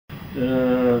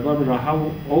Barbara,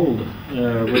 how old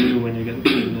were you when you get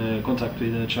in contact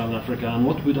with Child Africa, and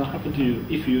what would have happened to you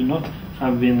if you not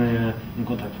have been in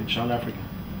contact with Child Africa?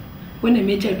 When I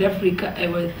met Child Africa, I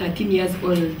was 13 years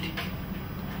old.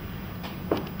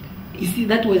 You see,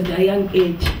 that was the young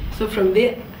age. So from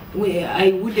there,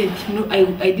 I wouldn't know.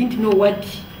 I didn't know what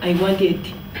I wanted,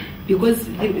 because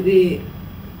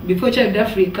before Child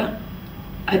Africa,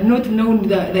 I had not known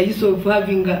the use of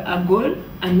having a goal,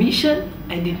 a mission.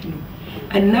 I didn't know.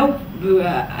 And now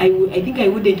I think I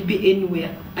wouldn't be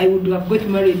anywhere. I would have got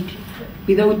married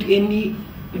without any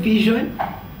vision,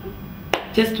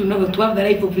 just to have the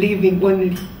life of living,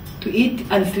 only to eat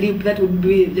and sleep. That would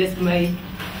be just my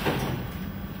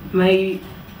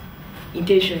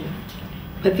intention.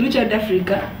 But through Child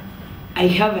Africa, I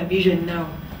have a vision now.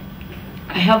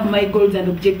 I have my goals and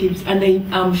objectives, and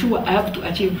I'm sure I have to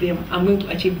achieve them. I'm going to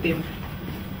achieve them,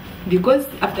 because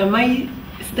after my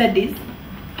studies,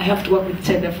 I have to work with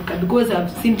Child Africa, because I've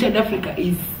seen Child Africa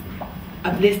is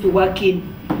a place to work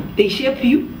in. They shape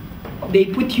you, they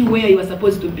put you where you are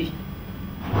supposed to be.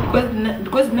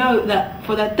 Because now that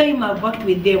for the time I've worked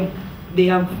with them, they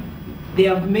have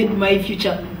made my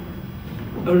future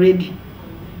already.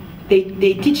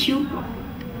 They teach you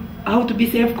how to be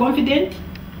self-confident,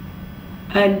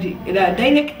 and the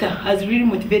director has really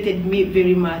motivated me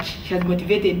very much. She has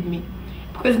motivated me,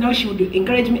 because now she would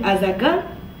encourage me as a girl.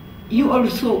 You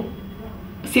also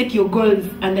set your goals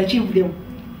and achieve them.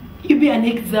 You be an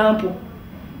example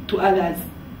to others.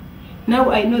 Now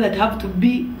I know that I have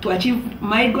to achieve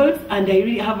my goals, and I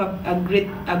really have a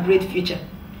great future.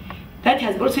 That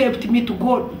has also helped me to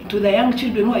go to the young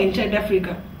children who are in Child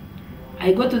Africa.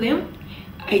 I go to them,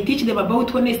 I teach them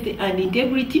about honesty and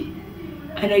integrity,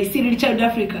 and I see Child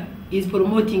Africa is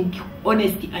promoting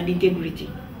honesty and integrity.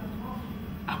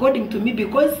 According to me,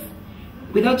 because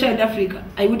without Child Africa,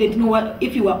 I wouldn't know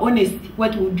if you are honest,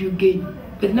 what would you gain?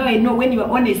 But now I know when you are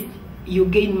honest, you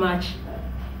gain much.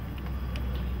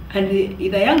 And the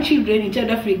young children in Child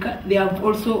Africa, they have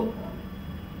also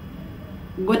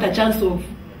got a chance of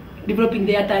developing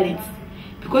their talents.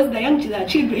 Because the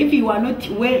children, if you are not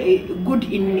good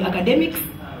in academics,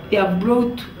 they have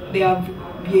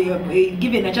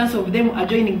given a chance of them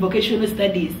joining vocational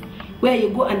studies, where you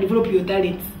go and develop your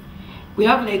talents. We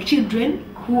have like children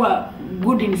who are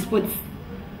good in sports.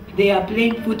 They are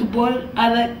playing football,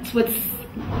 other sports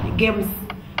games,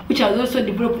 which has also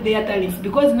developed their talents.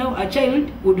 Because now a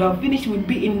child would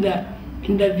be in the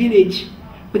village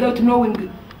without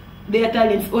knowing their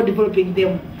talents or developing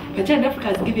them. But Child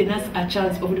Africa has given us a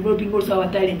chance of developing also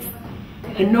our talents,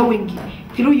 and knowing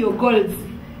through your goals,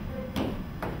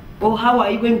 or how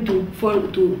are you going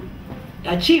to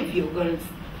achieve your goals,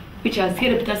 which has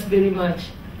helped us very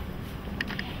much.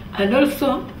 And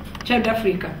also, Child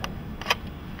Africa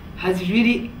has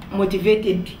really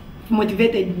motivated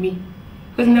me,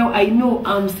 because now I know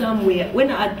I'm somewhere. When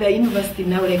at the university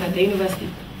now, like at the university,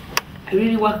 I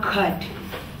really work hard,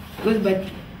 but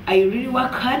I really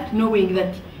work hard knowing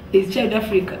that there's Child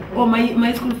Africa. Oh,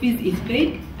 my school fees is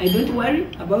paid. I don't worry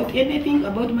about anything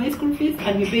about my school fees,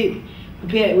 and we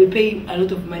pay a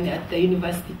lot of money at the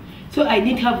university. So I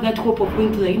didn't have that hope of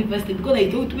going to the university, because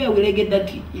I thought, where will I get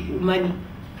that money?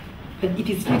 But it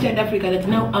is through Child Africa that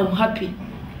now I'm happy.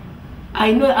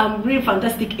 I know I'm really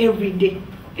fantastic every day.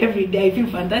 Every day I feel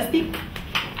fantastic,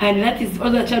 and that is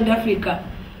also Child Africa.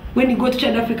 When you go to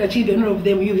Child Africa children, all of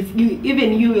them,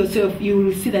 even you yourself, you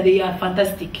will see that they are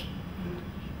fantastic,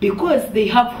 because they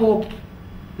have hope.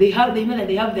 They know that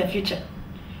they have their future.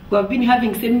 We have been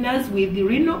having seminars with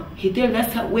Reno. He tells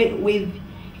us how, with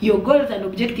your goals and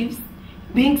objectives,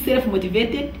 being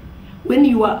self-motivated, when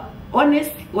you are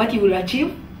honest, what you will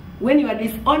achieve. When you are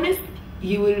dishonest,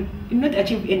 you will not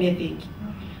achieve anything.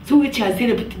 So which has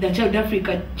helped the Child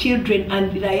Africa children,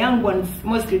 and the young ones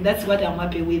mostly. That's what I'm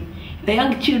happy with. The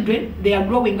young children, they are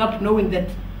growing up knowing that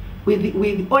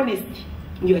with honesty,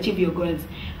 you achieve your goals.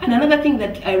 And another thing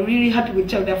that I'm really happy with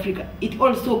Child Africa, it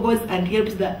also goes and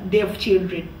helps the deaf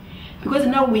children. Because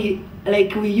now we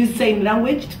use sign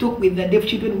language to talk with the deaf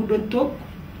children who don't talk.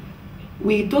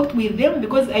 We talked with them,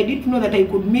 because I didn't know that I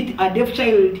could meet a deaf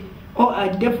child or a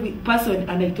deaf person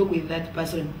and I talk with that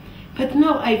person. But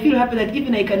now I feel happy that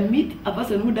even I can meet a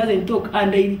person who doesn't talk,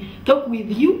 and I talk with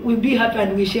you, we'll be happy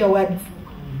and we share words.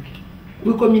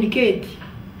 We communicate.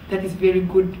 That is very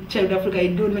good. Child Africa, I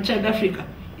don't know, Child Africa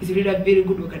is really a very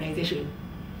good organization.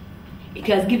 It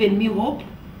has given me hope,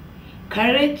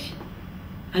 courage,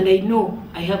 and I know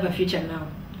I have a future now.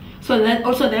 So that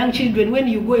also the young children, when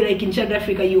you go like in Child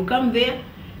Africa, you come there,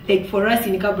 like for us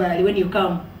in Kabale, when you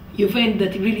come, you find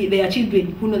that really they are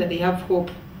children who know that they have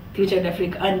hope through Child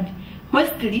Africa. And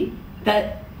mostly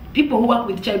that people who work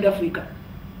with Child Africa,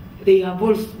 they are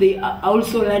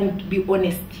also learning to be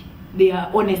honest. They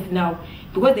are honest now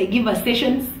because they give us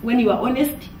sessions. When you are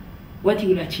honest, what you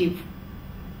will achieve,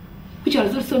 which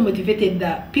has also motivated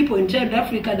the people in Child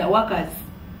Africa, the workers,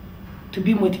 to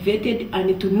be motivated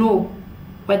and to know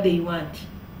what they want.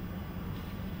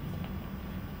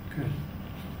 Good.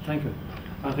 Thank you.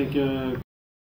 I think